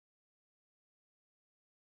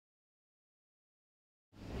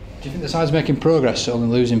Do you think the side's making progress, only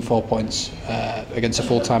losing 4 points against a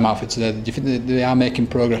full-time outfit today? Do you think they are making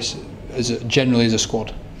progress generally as a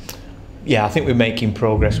squad? Yeah, I think we're making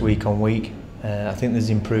progress week on week. I think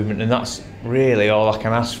there's improvement, and that's really all I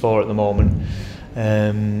can ask for at the moment.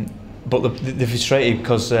 But they're frustrated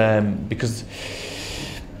because they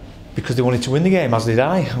wanted to win the game, as did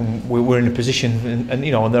I. And we're in a position, and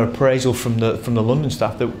you know, and their appraisal from the London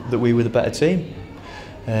staff that we were the better team.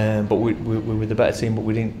 But we were the better team, but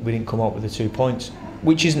we didn't come up with the 2 points,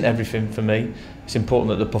 which isn't everything for me. It's important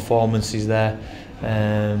that the performance is there,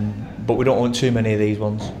 but we don't want too many of these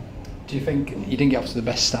ones. Do you think you didn't get off to the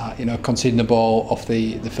best start? You know, conceding the ball off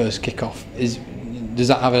the first kick-off, does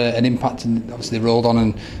that have an impact? And obviously they rolled on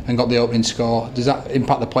and got the opening score. Does that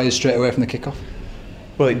impact the players straight away from the kick-off?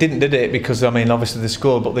 Well, it didn't, did it? Because I mean, obviously they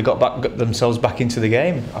scored, but they got themselves back into the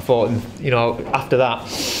game. I thought, you know, after that,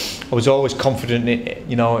 I was always confident,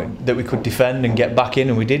 you know, that we could defend and get back in,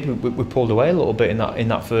 and we did. We pulled away a little bit in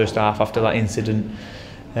that first half after that incident.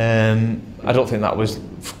 I don't think that was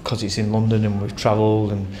because it's in London and we've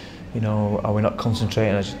travelled, and you know, are we not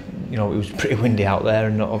concentrating? You know, it was pretty windy out there,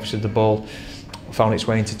 and obviously the ball found its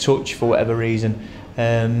way into touch for whatever reason.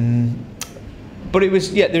 But it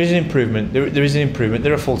was, yeah, there is an improvement. There is an improvement.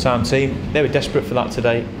 They're a full-time team. They were desperate for that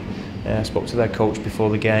today. I spoke to their coach before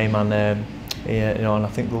the game, and yeah, you know, and I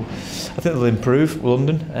think they'll improve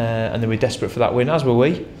London, and they were desperate for that win, as were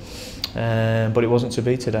we. But it wasn't to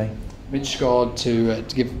be today. Midge scored to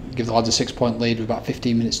give the lads a 6-point lead with about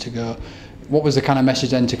 15 minutes to go. What was the kind of message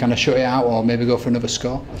then, to kind of shut it out or maybe go for another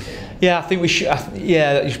score? Yeah, I think we should.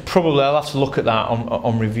 Yeah, probably I'll have to look at that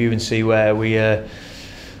on review and see where we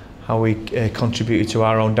how we contributed to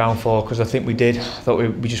our own downfall, because I think we did. I thought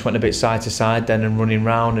we just went a bit side to side then and running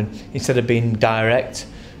round, and instead of being direct,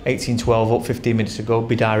 18-12 up, 15 minutes to go,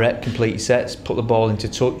 be direct, complete your sets, put the ball into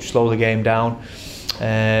touch, slow the game down.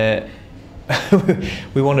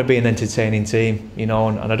 We want to be an entertaining team, you know,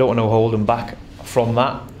 and I don't want to hold them back from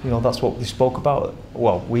that. You know, that's what we spoke about.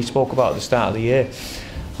 Well, we spoke about at the start of the year,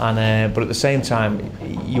 and but at the same time,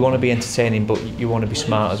 you want to be entertaining, but you want to be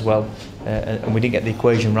smart as well. And we didn't get the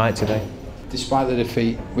equation right today. Despite the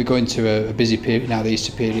defeat, we go into a busy period now, the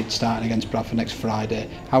Easter period, starting against Bradford next Friday.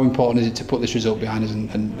 How important is it to put this result behind us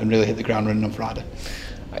and really hit the ground running on Friday?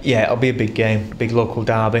 Yeah, it'll be a big game, a big local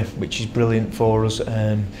derby, which is brilliant for us.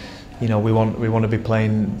 You know, we want to be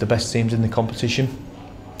playing the best teams in the competition,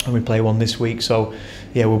 and we play one this week. So,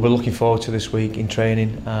 yeah, we'll be looking forward to this week in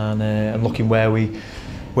training, and looking where we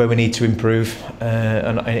need to improve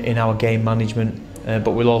in our game management.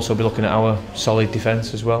 But we'll also be looking at our solid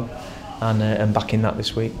defence as well, and backing that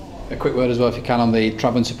this week. A quick word as well, if you can, on the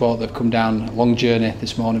travelling support. They've come down a long journey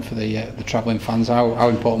this morning for the travelling fans. How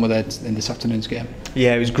important were they in this afternoon's game?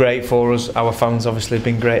 Yeah, it was great for us. Our fans obviously have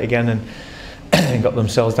been great again, and got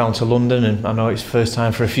themselves down to London, and I know it's the first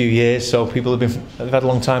time for a few years, so people have had a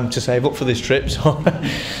long time to save up for this trip. So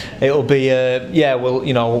it'll be yeah, well,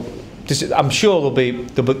 you know, I'm sure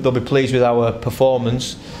they'll be pleased with our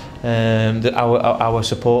performance. Our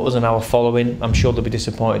supporters and our following, I'm sure they'll be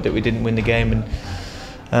disappointed that we didn't win the game,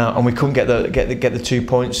 and we couldn't get the 2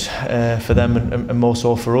 points for them, and more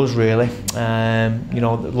so for us, really. You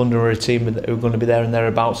know, London are a team who are going to be there and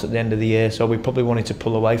thereabouts at the end of the year, so we probably wanted to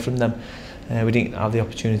pull away from them. We didn't have the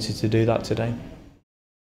opportunity to do that today.